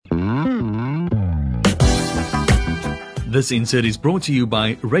This insert is brought to you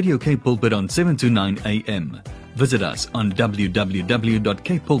by Radio K Pulpit on 7 to 9 a.m. Visit us on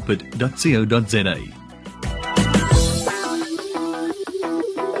www.kpulpit.co.za.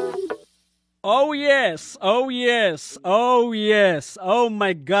 Oh yes, oh yes, oh yes, oh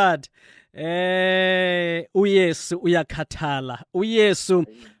my God. Uyesu uyakhathala, Uyesu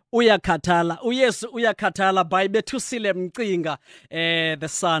uyakhathala by Bethusile Mcinga, the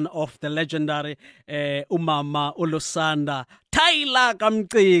son of the legendary umama uLusanda Tyler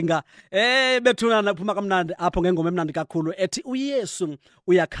Kamcinga. Bethuna phuma kamnandi apho ngengoma emnandi kakhulu ethi uYesu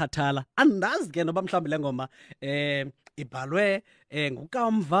uyakhathala. Andazi ke noba mhlawumbe le ngoma ibhalwe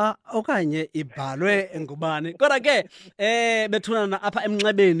ngukamva okanye ibhalwe ngubani, kodwa ke bethunana apha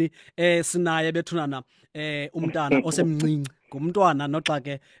emnxebeni sinaye bethunana umntana osemncinci, ngumntwana noxa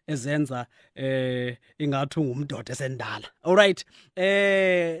ke ezenza ingathi ngumdoda esendala. All right,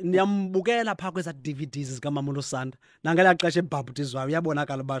 niyambukela pha kweza DVDs zikamama uLusanda nangela xesha ebhabhutizwayo,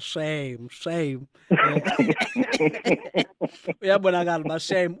 uyabonakala ba shame uyabonakala ba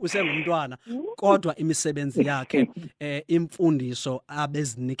shame usengumntwana, kodwa imisebenzi yakhe imfundiso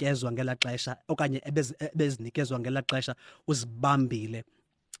abezinikezwa ngela xesha okanye ebezinikezwa ngela xesha uzibambile.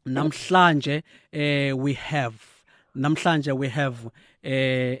 Namhlanje we have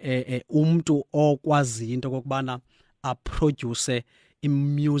umntu okwazi into kokubana aproduce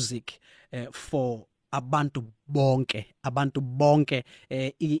imusic for abantu bonke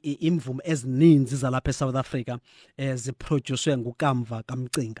imvumo ezininzi zalapha eSouth Africa ziproduced nguKamva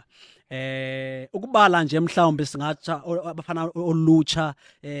Mcinga. Ukubala nje mhlawumbe singatsha abafana olutsha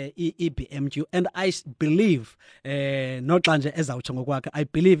iBMQ, and I believe noxa nje ezawutsho ngokwakhe, I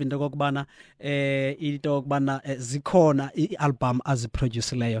believe into kokubana zikhona ialbum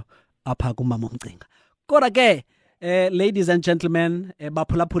aziproducileyo apha kumama Mcinga. Kodwa ke ladies and gentlemen,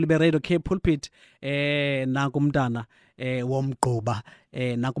 baphulaphuli be-Radio K Pulpit, nakumntana womgquba,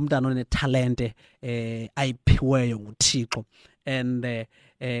 nakumntana onetalente ayiphiweyo nguThixo, and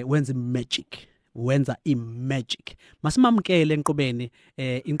wenza i-magic. Masimamkele enkqubeni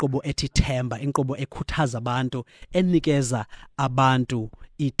inkqubo ethi iThemba, inkqubo ekhuthaza abantu, enikeza abantu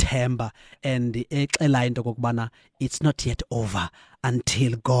ithemba, and exela into kokubana it's not yet over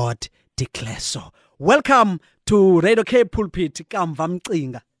until God declares so. Welcome to Radio K Pulpit, Kamva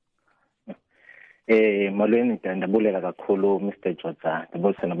Mcinga. Molweni ndabulela kakhulu Mr. Jota,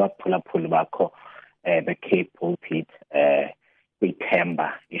 ndibulisa nabaphulaphuli bakho be-K Pulpit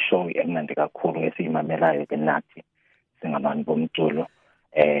kwiThemba, ishow emnandi kakhulu esiyimamelayo ke nathi singabantu bomculo.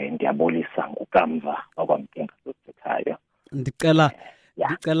 Ndiyabulisa nguKamva wakwaMcinga losithayo. Ndicela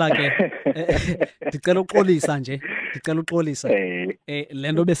uxolisa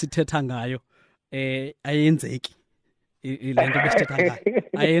lento besithetha ngayo ayenzeki. Lento besithetha ngayo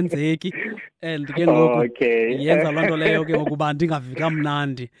ayenzeki, and ke ngoku yenza loo nto leyo ke ngokuba ndingavi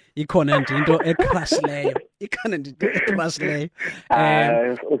kamnandi. Ikhona nje into ecrashleyo,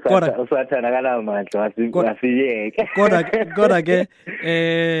 usathana kalamandla wasiyeke. Kodwa ke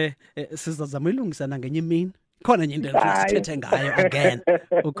sizazama uyilungisa nangenye imini. Khona nje into esithethe ngayo again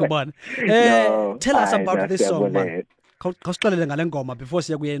ukubona. Tell us about this song, man. Khawusixelele ngale ngoma before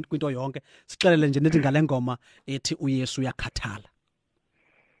siya kwinto yonke. Sixelele nje nethi ngale ngoma ethi uYesu uyakhathala.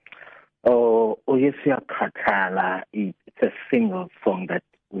 Uyesu uyakhathala, it's a single song that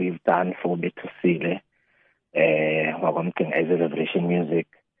we've done for Bethusile wakwaMcinga as a celebration music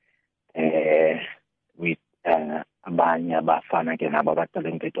with abanye abafana ke nabo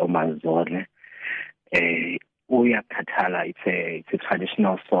abatalented omazole. Uyakhathala, it's a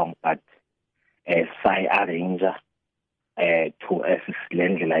traditional song, but Sai arranger to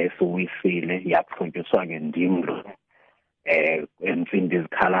lendlela esuyifile yaproducwa ngendimlo emfindi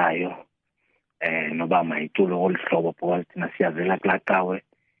ezikhalayo noba mayiculo olhlobo because thina siyavela kulaqawe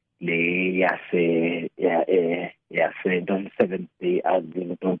le yase don't Seventh Day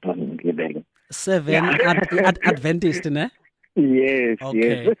Adventist ngibeke 7 Adventist ne. Yes,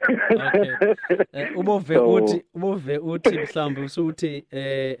 okay. Yes. Okay. Ubove uthi mhlawumbe usuthi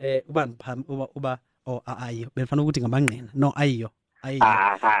uba ayiyo befana ukuthi ngamangqina. No, ayiyo.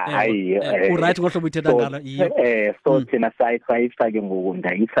 Uright ngohlobo ithetha ngalo iyo. So thina sayifake ngoku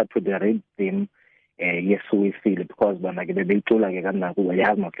ndayisa to the rhythm Yesu uyifile, because bona ke bebeyicula ke kamnandi kuba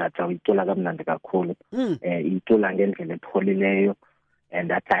yazi nokuhlatsha uyicula kamnandi kakhulu. Icula ngendlela epholileyo, and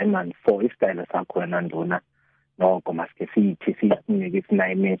that time and for istyle sakhona ndona noko masike sithi sinike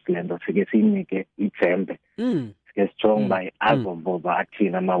isinayimesi lento sike sinike ithembe. Sike strong by azoboba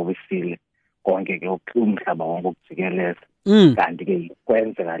athina mawisile konke ke umhlaba wonke ukujikeleza. Kanti ke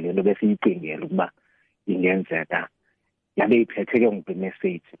kwenzeka lento besiyicingela ukuba ingenzeka yabe iphethe ke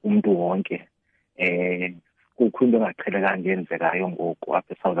ngomessage umuntu wonke kukhulu engaqheleka ngenzekayo ngoku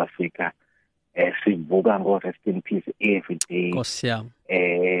apha eSouth Africa. Sivuka ngo rest in peace every day. Nkosiyami.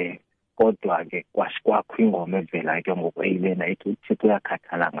 Kodwa ke kwakho ingoma evela ke ngoku eyilena ethi uThixo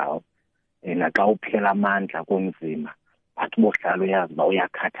uyakhathala ngawo. Naxa uphela amandla kunzima. Bathi bohlalo yazi ba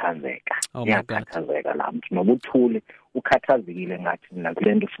uyakhathazeka. Uyakhathazeka la mntu nobuthule ukhathazekile ngathi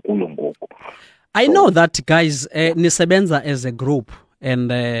nakulento sikulo ngoku. I know that guys nisebenza as a group and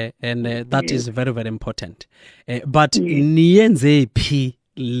that is very very important. But niyenze phi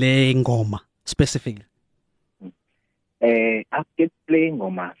le ngoma specifically? After playing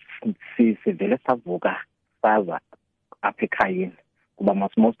ngoma sivele savuka saza apha ekhayeni kuba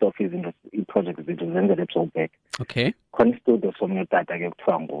most of izinto i-project zethu zenzele Joburg. Okay. Khona studio somnye tata ke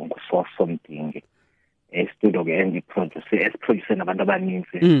kuthiwa ngosomdingi. Studio ke esiproduce nabantu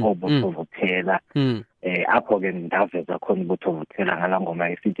abaninzi obuThovuthela. Apho ke ndaveza khona ubuThovuthela ngala ngoma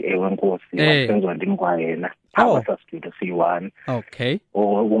esithi ewe Nkosi wasenziwa ndim kwayena. Phakathi studio C1. Okay.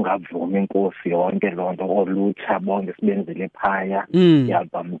 Ungavumi Inkosi yonke lonto olutsha bonke sibenzile phaya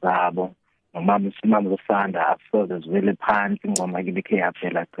i-album zabo. Nomama Losanda asoze zwele phansi ingoma ibikhe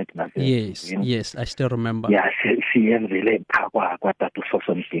yaphela qedwe nase. Yes, I still remember. Yeah, siyenzile phakwa kwatata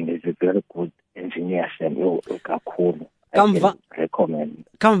uSosomdingi is a very good engineer kakhulu. Kamva recommend.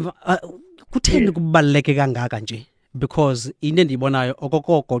 Kamva kutheni kubaluleke kangaka nje? Because into endiyibonayo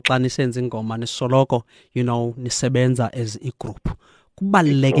okokoko xa nisenza ingoma nisoloko nisebenza as a group.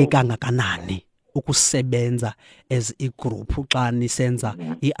 Kubaluleke kangakanani ukusebenza as a group xa nisenza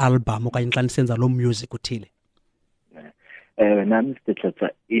i-album okanye xa nisenza lo music uthile? Nami sithetha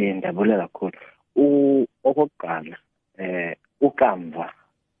ndabulela kakhulu. Okokuqala uKamva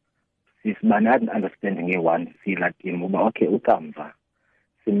sisibana understanding e1 siLatin uba okay uKamva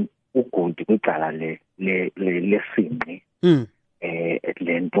ugodi kwicala lesinqi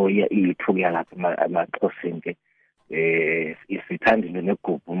lento yethu yalapha amaXhoseni ke isithandile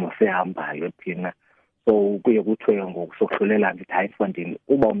negubhu masihambayo thina so kuye kuthiwe ngoku sokuhlulela ngithi hayi mfondini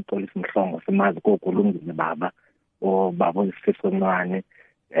uba umxolisi Mhlongo simazi kokulungile baba baba uSifisonwane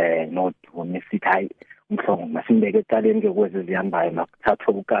noDumi sithi hayi Mhlongo masimbeke ecaleni ke kwezi zihambayo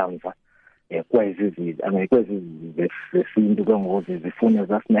makuthathwe uKamva kwezi zesintu ke ngoku zifune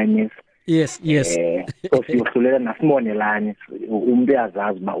zasinayinisi. Yes. So siyohlulela naSibonelani umuntu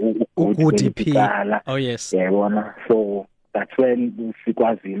uyazazi ba ugudi phela. Oh yes. Yabona so that's when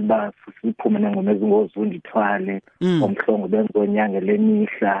sikwazile ba siphume nengoma ezingozunda ithwale omhlongo benzonyanga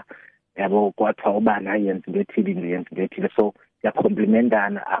lemihla yabo kwathiwa ubana yenza into ethile so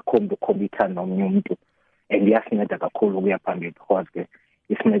yacomplementana akhombitha nomnye umuntu and yasinceda kakhulu ukuya phambili because ke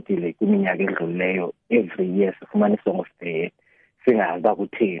isincedile kwiminyaka edlulileyo every year sifumana isongo singazi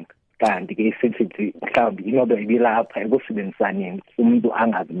ukuthini kanti ke isithi mhlawumbe inobe ibilapha ekusebenzisaneni umuntu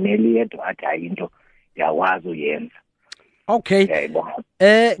angazimeli yedwa athi ayinto yawazi uyenza. Okay.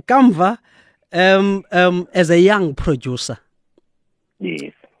 Kamva as a young producer.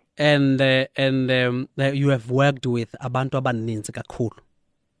 Yes. And you have worked with abantu abaninzi kakhulu.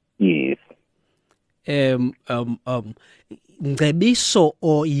 Yes. Ngcebiso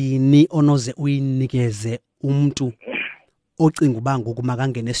oyini onoze uyinikeze umuntu ocinga uba ngoku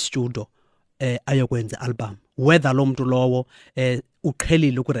makangene studio ayokwenza album whether lo muntu lowo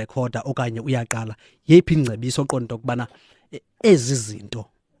uqhelile ukurekhoda okanye uyaqala yephi ingcebiso oqonda ukubana ezi zinto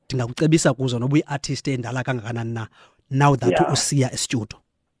ndingakucebisa kuzo noba uyi-artist endala kangakanani na now that usiya estudio?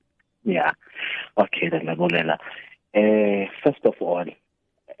 Yeah. Okay, then labolela. First of all,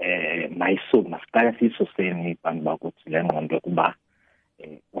 my soul masiqala sisoseni abantu bakuthi le ngqondo kuba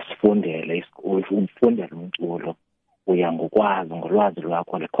usifundele ufundele umculo uya ngokwazi ngolwazi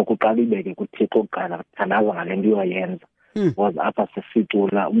lwakho lekho uqala ibeke kuThixo oqala thandaza ngale nto uyoyenza because apha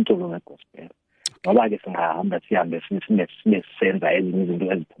sesicula umculo wegospel ngoba ke singahamba sihambe sisenza ezinye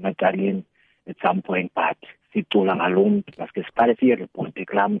izinto eziphuma ecaleni at some point but sicula ngalomntu maske siqale siyireporte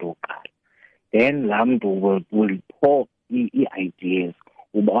kulaa mntu oqala then laa mntu will pour i-ideas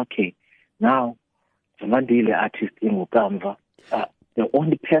uba okay now njengandile artist inguKamva the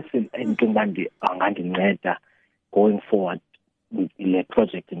only person endicinga uba angandinceda going forward with le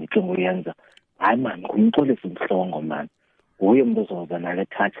project ndicinga uyenza hayi man ngumxolisi Mhlongo man nguye umuntu ozoza nale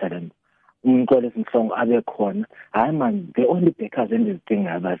touch umxolisi Mhlongo abe khona hayi man the only backers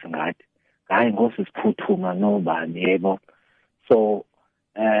endizicinga abazingathi hayi ngosiphuthuma nobani yebo so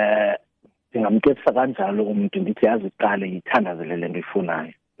ndingamcebisa kanjalo umuntu ndithi yazi uqale yithandazele lento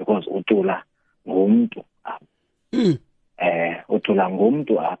ifunayo because ucula ngumuntu apha ucula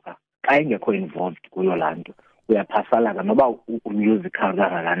ngumuntu apha xa ingekho involved kuyo laa nto uyaphasalaka noba umusical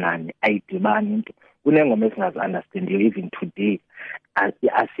kangakanani ayidibani into kunengoma esingazi understandiyo even today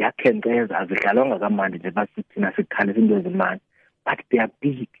asiyakhenkeza azidlalwanga kamandi nje basithina sikhalisa into ezimandi, but they are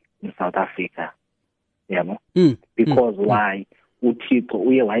big in South Africa, yabo. Because why? uThixo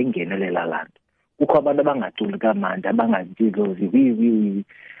uye wayingenelela lanto. Kukho abantu abangaculi kamandi, abangantilo ziwi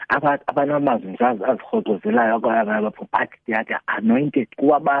abanamazwi nje azihotozelayo abapho, but they are anointed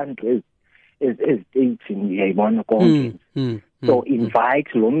kubantu ezitaging, yayibona konke. So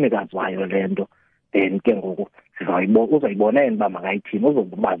invite lo mnikazi wayo lento, then ke ngoku uzayibona yena uba makayithini,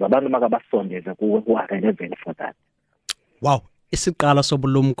 uzobaza abantu makabasondeze kuwe ku-relevant for that. Wow, isiqalo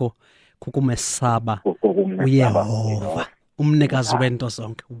sobulumko kukumesaba uYehova, umnikazi wento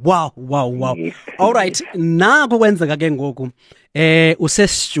zonke. Wow. All right, naku kwenzeka ke ngoku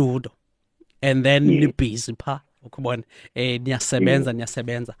usestudio and then nibusy pha, ukubona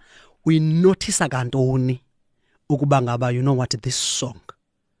niyasebenza. Uyinothisa kantoni ukuba ngaba, you know what, this song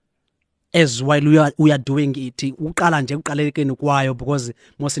as while we are doing it, uqala nje uqalekeni kwayo, because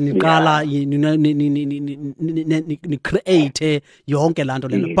mose niqala ni create yonke lanto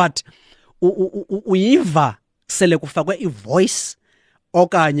lena, but uyiva sele kufakwe ivoice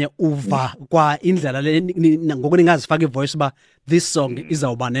okanye uva kwa indlela le ngoku ningazifaka ivoice ba this song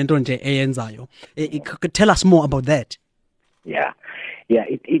izawuba nento nje eyenzayo. Tell us more about that. Yeah,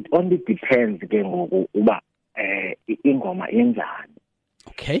 it only depends ke ngoku uba ingoma enjani.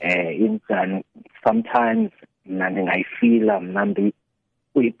 Okay. Injani, sometimes mna ndingayifila mna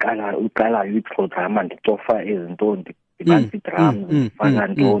uqala uyiprogram ndicofa izinto ndibanisa i-drums ndifaka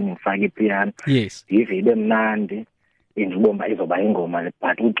ntoni ndifaka ipiano ndive ibe mnandi ndibomba izoba ingoma le,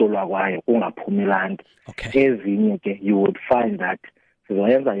 but uculwa kwayo kungaphumi lanto. Ezinye ke you would find that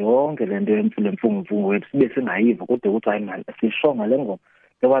sizoyenza yonke lento yemfungumfungu wethu sibe singayiva kodwa ukuthi hayi man sishonga le ngoma.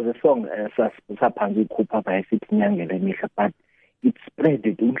 There was a song saphansi ikhupha pha esithi inyangele emihla, but it spread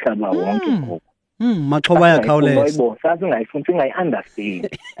it umhlaba wonke ngoku. Maxhoba yakhawuleza. Sasingayifuni singayi-understand,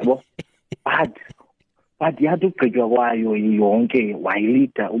 yabo. But yathi ugqitywa kwayo yonke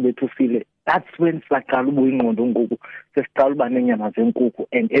wayilida ubethu ufile. That's when saqala ubuya ingqondo ngoku sesiqala uba nenyama zenkukhu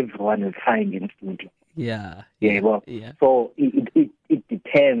and everyone is fine in studio. Yeah. So it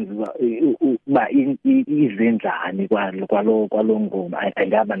depends uba izenjani kwalo ngoma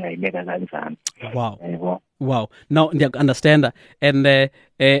ayingaba ngayibeka kanjani. Wow. Now ndiyakunderstand, and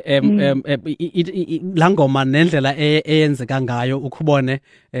la ngoma nendlela eyenzeka ngayo ukubone,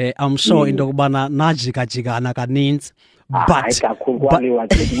 I'm sure into kubana najikajikana kaninzi, but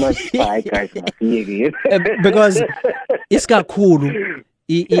because isikakhulu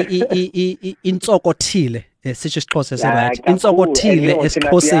intsokothile sisho isixhosa right, intsokothile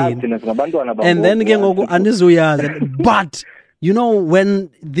esiXhoseni, and then ke ngoku anizuyazi, but you know when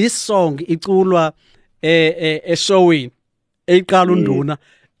this song iculwa eshowini eyiqala unduna,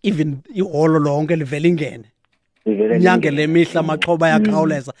 even iholo lonke livela ingene inyange lemihla maxhoba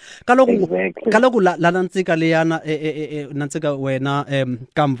yakhawuleza. Kaloku la nantsika leyana nantsika wena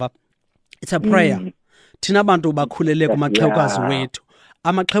Kamva, it's a prayer. Thina abantu bakhulele kumaxhewukazi wethu,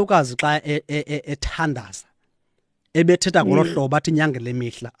 amaxhewukazi xa ethandaza ebethetha ngolo hlobo athi inyange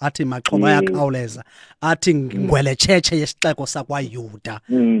lemihla, athi maxhoba yakhawuleza, athi ngweletshetshetshe yesixeko sakwaYuda,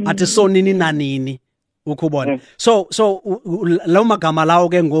 athi sonini nanini, ukubona. So lawo magama lawo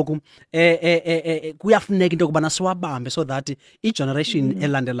ke ngoku kuyafuneka into kubana siwabambe so that i-generation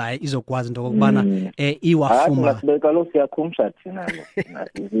elandelayo izokwazi into kokubana iwafuma. Sibeka lo siyakhumsha thina lo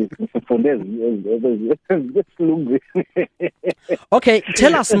sifunde esilungwini. Okay,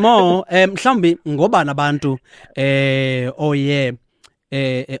 tell us more, mhlawumbi ngoba nabantu oye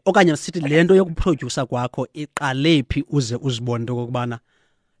okanye sithi lento yokuproducer kwakho iqale phi uze uzibone into kokubana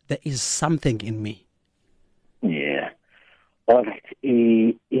there is something in me. Yeah. All right.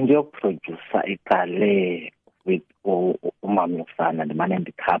 Into yokuproducer iqale with umama ufana ndimane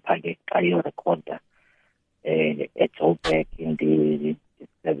ndikhapha ke xa iyorekhoda eJoburg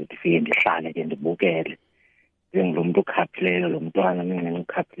ndifike ndihlale ke ndibukele lo muntu ukhaphileyo, lo mntwana mngene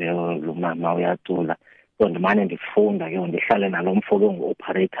ukhaphileyo, lo mama uyacula. So ndimane ndifunda ke ndihlale nalo mfolo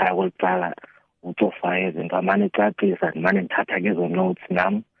ongu-operator koluqala ucofayo izinto amane ecacisa, ndimane ndithatha ke zo notes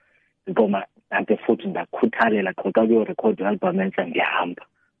nam ngoma ante futhi ndakhuthalela xa kuyorekhod i-album entsha ngihamba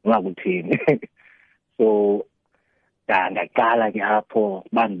ungakuthini. So ndaqala ke apho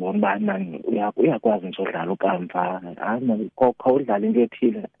bandibona uba mani uyakwazi nje udlala ukamva, kha udlala into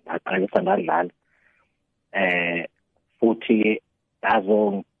ethile, ndaqalisa ndadlala. Futhi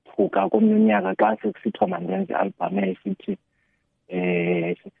ndazothuka komnye unyaka xa sekusithiwa mandenze i-album esithi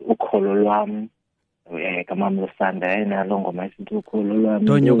ukholo lwam kamama Lusanda enalo ngoma esithi ukholo lwami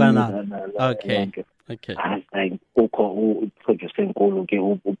Donyuka nalo. Okay. Hayi kukho uproducer enkulu ke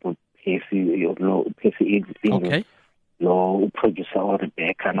Percy Okay. lo producer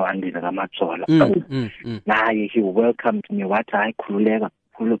Rebecca no Andile Kamajola naye he welcomed me wathi hayi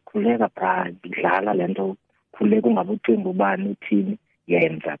khululeka bra idlala lento khuleka ungabuthembi ubani uthini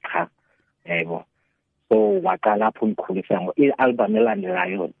yenza cha yebo so waqala lapho ngikhulisa i-album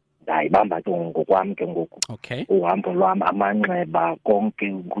elandelayo ndayibamba ke ngokwami ke ngoku Okay. uhambo lwami amanxeba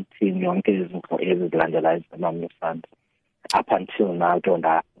konke ukuthini yonke izinto ezilandelayo zamamusanda up until now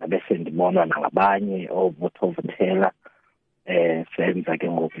bese ndibonwa nangabanye ovothela senza ke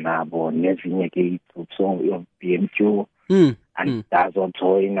ngoku nabo nezinye ke i-group song BMQ and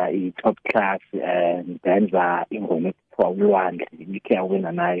ndazojoyina i-top class ndenza ingoma ekuthiwa ulwandle ikhe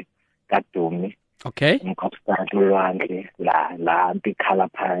yawina nayo kadumi Okay. umkhosana ulwandle la mpikhala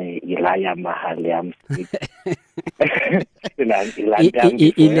phaye ilaya mahali yam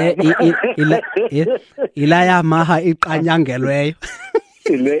ilaya maha iqanyangelweyo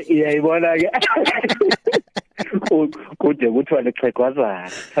ile iyayibona ke kude kuthiwa lexhegwazana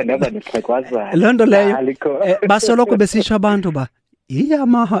sandaba nexhegwazana loo nto leyo basoloko besitsho abantu ba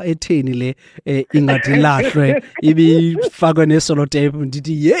iyamaha etheni le ingathi lahlwe ibifakwe nesolo tape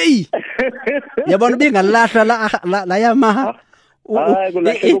ndithi yeyi yabona ubingalahlwa la yamaha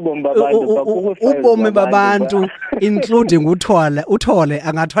ubomi babantu including uthole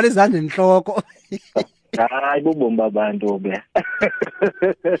angathwala izandla enhloko hayi bubomi babantu be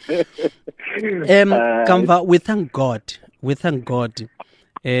Kamva, we thank God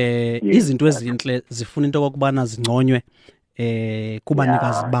izinto ezinhle zifuna into kokubana zingconywe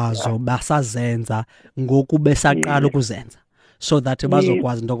kubanikazi bazo basazenza ngoku besaqala ukuzenza so that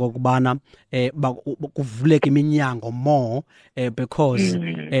bazokwazi into kokubana kuvuleke iminyango more because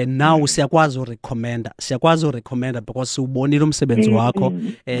now siyakwazi urecommenda because siubonile umsebenzi wakho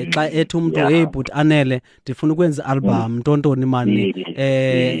xa ethi umuntu hey but Anele ndifuna ukwenza album ntontoni mani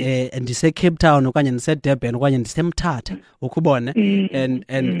ndise Cape Town okanye ndise Durban okanye ndise Mthatha ukubone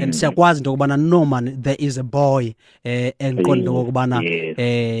and siyakwazi into kokubana no man there is a boy enqonda into kokubana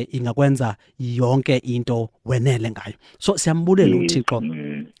ingakwenza yonke into wenele ngayo so siyambulela uThixo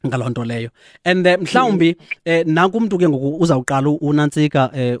ngalonto leyo and mhlawumbi nanku umuntu ke ngoku uzawuqala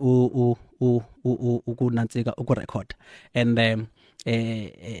unantsika ukunantsika ukurecord and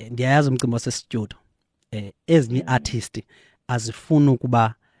ndiyayazi umcimbi wasestudio ezinye artist azifuni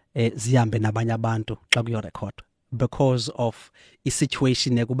ukuba zihambe nabanye abantu xa kuyo record because of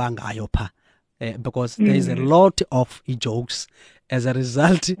i-situation ekuba ngayo pha because there is a lot of jokes as a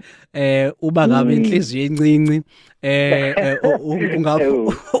result uba ngabe inhliziyo encinci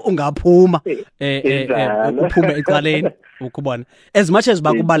ungaphuma uphume ecaleni ukubona as much as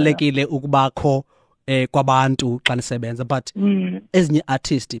bakubalekile ukubakho kwabantu xa nisebenza but ezinye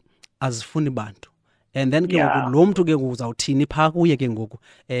artist azifuni bantu and then ke ngoku lo muntu ke uzawuthini pha kuye ke ngoku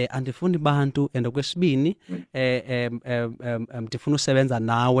andifuni bantu and okwesibini ndifuna usebenza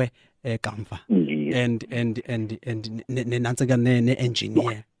nawe Kamva and nenantsika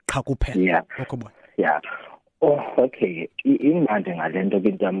ne-engineer qha kuphela ukubona okay imandi ngalento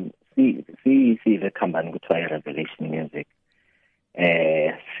ke ntam le company kuthiwa i-Revelation Music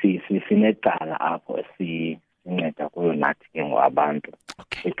sinecala apho sinceda kuyo nathi ke ngoabantu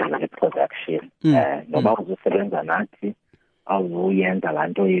icala le-production noba uzosebenza nathi awuyenza laa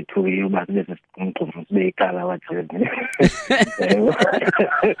nto yethu yoba sibe sesiqumgqumo sibe icala wathini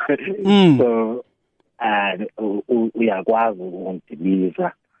so uyakwazi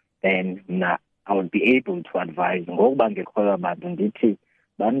ukundibiza then mna I would be able to advise ngokuba ngekhoyo abantu ndithi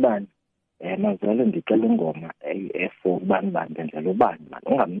bani mazalo ndicela ingoma for bani ndenzela ubani mani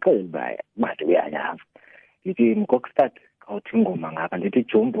ungamxeli bantu uyayazi ndithi ngokustart awuthi ingoma ngapha ndithi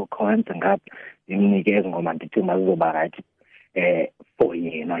Jumbo khonze ngapha ndimnikeza ingoma ndithi mazizoba right for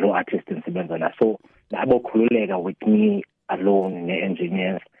yena lo artist ensibenza na so labo khululeka with me alone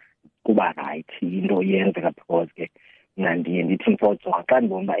ne-engineers kuba right into yenzeka because ke mna ndiye ndithi mfotho xa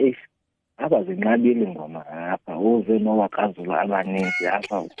ndibona abazinqabile ingoma apha uze nowakazula abaninzi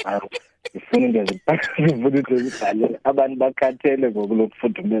apha ndifuna into ezibhalele abantu bakhathele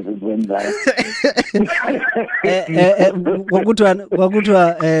ngokulokufudumeza ezwenzayo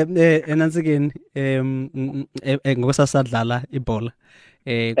kwakuthiwa enantsikeni ngokusasadlala ibhola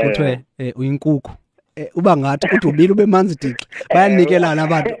kuthiwe uyinkukhu uba ngathi uthi ubili ube manzi dixa bayanikelana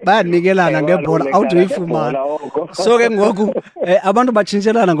abantu bayanikelana ngebhola awudoyifumana so ke ngoku abantu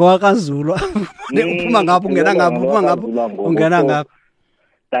batshintshelana ngokwakaZulu uphuma ngapha ungena ngapha uphuma ngapha ungena ngapha.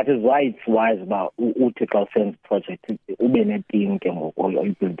 That is why it's wise about uThixo sense project ube neteam ke ngoku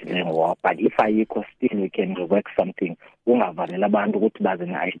oyibuildile ngoba but if ayikho still we can work something ungavalela abantu ukuthi baze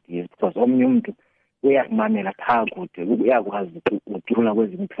ne-ideas because omnye umuntu uyakumamela phaa kude uyakwazi ukucula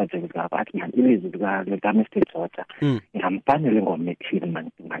kwezinye projects ngapha athi man ilizwi lika Mr Jota ngamfanele ingoma ethile man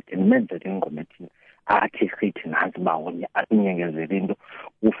ngathi nimenzele ingoma ethile athi sithi nansi bawonye asinyengezele into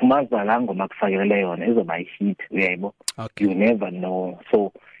ufumanisa la ngoma kufakelele yona izoba hit uyayibona you never know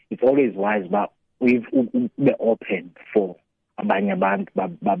so it's always wise but we've be open for abanye abantu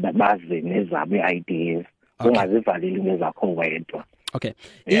baze nezabo ideas ungazivaleli ngezakho wedwa. Okay.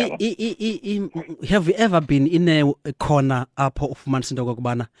 Have you ever been in a corner apho ufumanisa into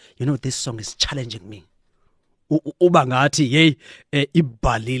kokubana this song is challenging me? Uba ngathi hey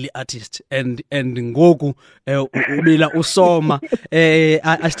ibhalili artist and ngoku ubila usoma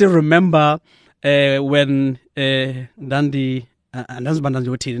I still remember when ndandi andazibanda nje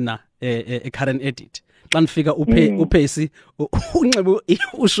uthini na current edit xa nifika uphesi unxibe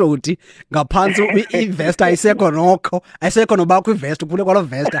ushoti ngaphansi ivest ayisekho nokho ayisekho nobakho ivest uphule kwalo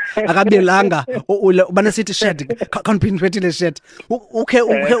vest akabelanga ubane sithi shirt can't pin le shirt okay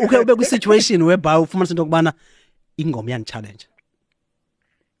ube ku situation whereby ufumanisa into kubana ingoma yan challenge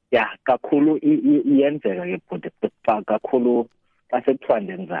kakhulu iyenzeka ke but kakhulu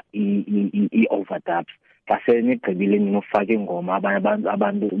basetwandenza i overdubs basenigqibile ninofaka ingoma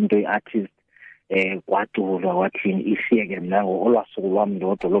abantu into iartist kwadulwa wathini isiyeke mina olwasuku lwami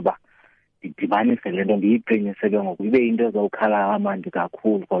ndodwa loba ndidibanise lento ndiyiqiniseke ngoku ibe into ezawukhala amandi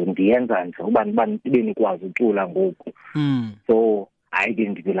kakhulu because ndiyenza nje ubani ibe nikwazi ucula ngoku so ayike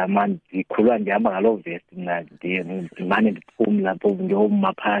ndivela manje ndikhulwa ndihamba ngalo vest mina ndimane ndiphuma lapho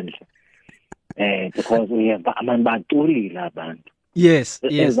ngiyoma phandle because uyeva abantu baculile abantu yes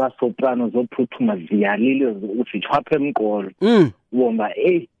eza soprano zophuthuma ziyalile uzithwapha emqolo ubomba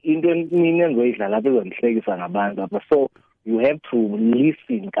into mina engizoyidlala lapha ezondihlekisa ngabantu apha so you have to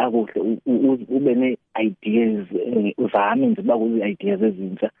listen kakuhle ube ne-ideas uzame nje uba kuzi-ideas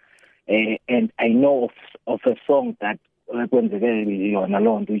ezintsha and I know of a song that kwenzeke yona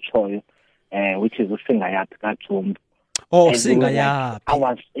loo nto itshoyo which is usinga yaphi kaJumbu. Singa yaphi.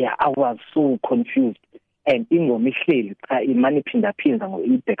 I was so confused and ingoma ihleli cha imani iphinda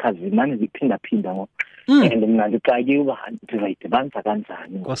ngo-because imani ziphinda ngo and mina ngicake uba ndizayidibanisa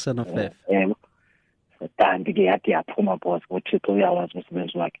kanjani nkosana fef kanti ke yathi yaphuma boss ngothixo uyawazi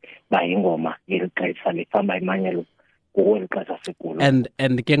umsebenzi wakhe bayingoma yelixesha lefamba imanyelo ngokwelixesha sekulo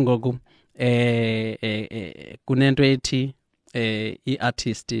and ke ngoku kunento ethi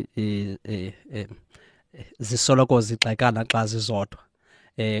iartist zisoloko zixakana xa zizodwa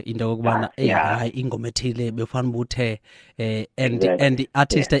into kokubana hayi ingoma ethile befanele ubuthe and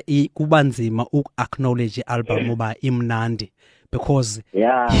artist kuba nzima ukacknowledge album oba imnandi because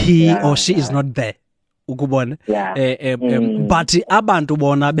he or she is not there ukubona but abantu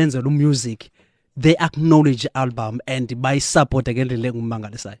bona benzela umusic they acknowledge album and by support ngendlela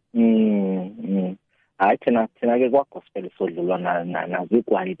engumangalisayo hayi thina ke kwagospel sodlulwa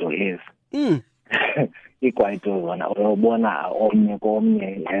nazigwayito ezi igwayito zona uyobona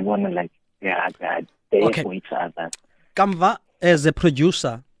omnye yayibona like they for each other. Kamva, as a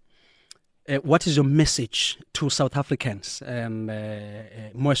producer, what is your message to South Africans and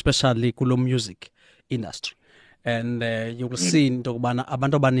more especially kulo music industry? And you will see into kubana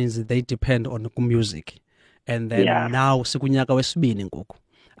abantu abaninzi they depend on ku music and then now sikunyaka wesibini ngoku.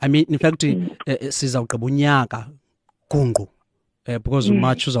 I mean in fact sizawugqiba unyaka gunqu because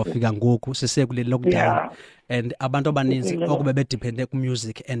March uzawufika ngoku sise kule lockdown and abantu abaninzi okube bedepende ku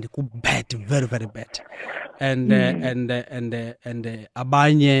music and ku bad, very very bad and and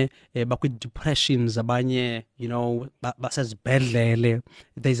abanye bakwi depressions, abanye basezibhedlele.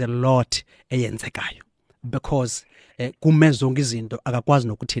 There's a lot eyenzekayo because kume zonke izinto akakwazi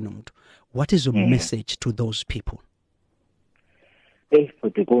nokuthina umuntu. What is your message to those people?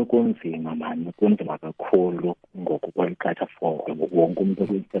 Futhi kunzima manje, kunzima kakhulu ngoku kweliqatha for wonke umuntu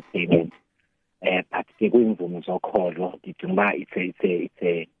ku-entertainment. But ke kwimvumo zokholo ndicinga uba it's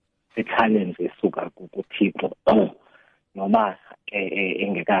a challenge esuka kuThixo noma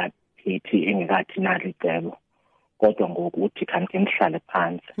engekathi nalo icebo, kodwa ngoku uthi kanti nihlale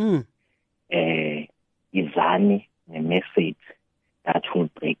phansi izani ne-message that will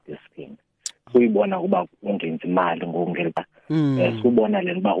break this thing. Uyibona kuba ungenzi imali ngokungela subona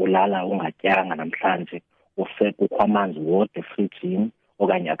lento ulala ungatyanga namhlanje kukho amanzi wodwa efrijini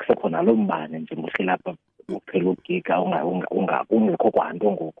okanye akusekho nalombane nje muhlala lapha uphela ugika ungekho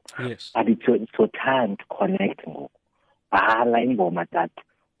kwanto ngoku. But it's your time to connect ngoku. Bhala ingoma that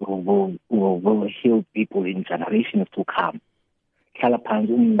will heal people in generations to come. Khala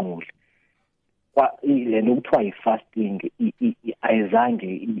phansi umnquli lento kuthiwa yi-fasting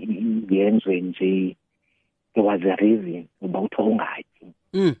ayizange yenzwe nje. There was a reason uba kuthiwa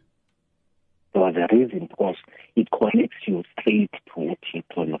ungatyi. There was a reason, because it connects you straight to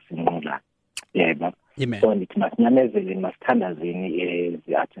uThixo losinqula. Yebo. So nithi masinyamezele masithandazeni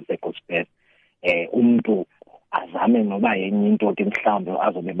the gospel. Umuntu azame noba yenye into ke mhlawumbe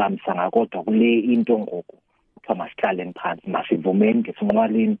azobe bamsa ngakodwa kule into ngoku kuthiwa masihlale phansi masivumeni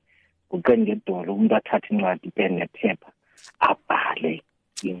ngesinqwaleni kuqine ngedolo umuntu athathe incwadi pen nephepha abhale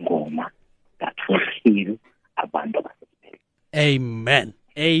ingoma that will heal abantu abasebele.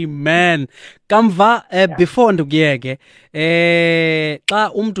 Amen. Kamva before ndikuyeke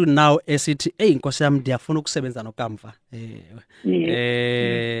xa umuntu now esithi inkosi yami ndiyafuna ukusebenza noKamva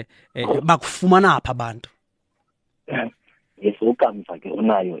bakufumana apha abantu. Yes, uKamva ke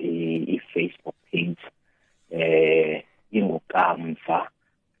unayo i-Facebook page inguKamva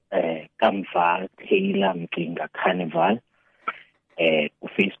Kamva Mcinga Carnival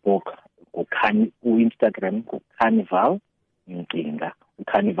ku-Facebook ku-Instagram ku-Carnival Mcinga.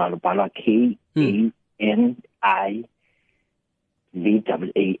 Carnival ubhalwa KANIVAL.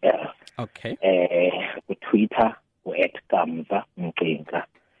 Okay. Ku-Twitter @Kamva Mcinga.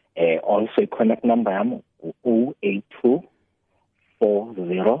 Also i-connect number yami 082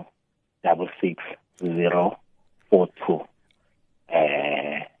 40 66042.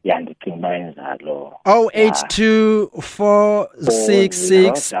 Ndicinga njalo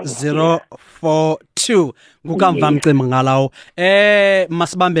 082466042 nguKamva Mcinga ngalawo.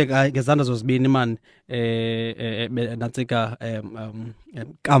 Masibambe ngezandla zozibini man. Natsika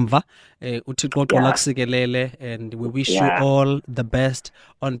Kamva uThixo xola kusikelele, and we wish you all the best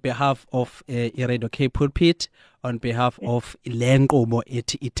on behalf of iRadio K Pulpit, on behalf of ilenkqubo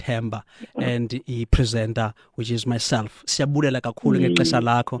ethi iThemba and ipresenter which is myself. Siyabulela kakhulu ngexesha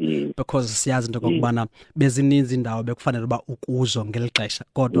lakho because siyazi into kokubana bezininzi indawo bekufanele uba ukuzo ngelixesha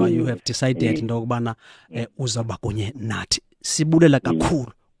kodwa you have decided into kokubana uzaba kunye nathi. Sibulela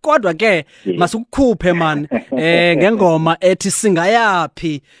kakhulu. Kodwa ke masikukhuphe man ngengoma ethi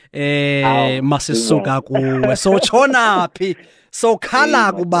singayapi masisuka kuwe sochona phi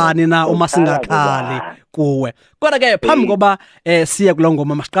sokhala kubani na uma singakhali kuwe. Kodwa ke phambi koba siye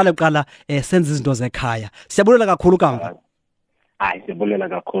kulongoma masiqale kuqala senze izinto zekhaya. Siyabulela kakhulu Kamva. Siyabulela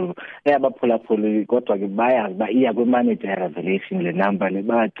kakhulu. Abaphulaphuli kodwa ke bayazi ba iya kwi-manager revelation le number le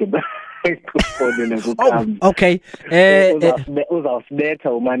bathi okay.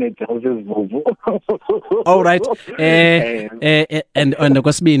 Uzawusibetha umanager usizivuvu. All right. And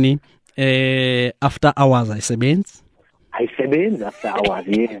kwesibini after hours isebenzi after hours.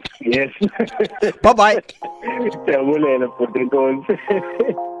 Yes. Bye bye. Siyabulela futhi Nkosi.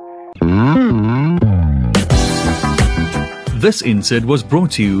 This insert was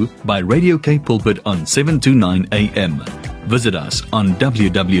brought to you by Radio K Pulpit on 729 AM. Visit us on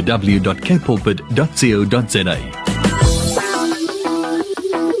www.kpulpit.co.za.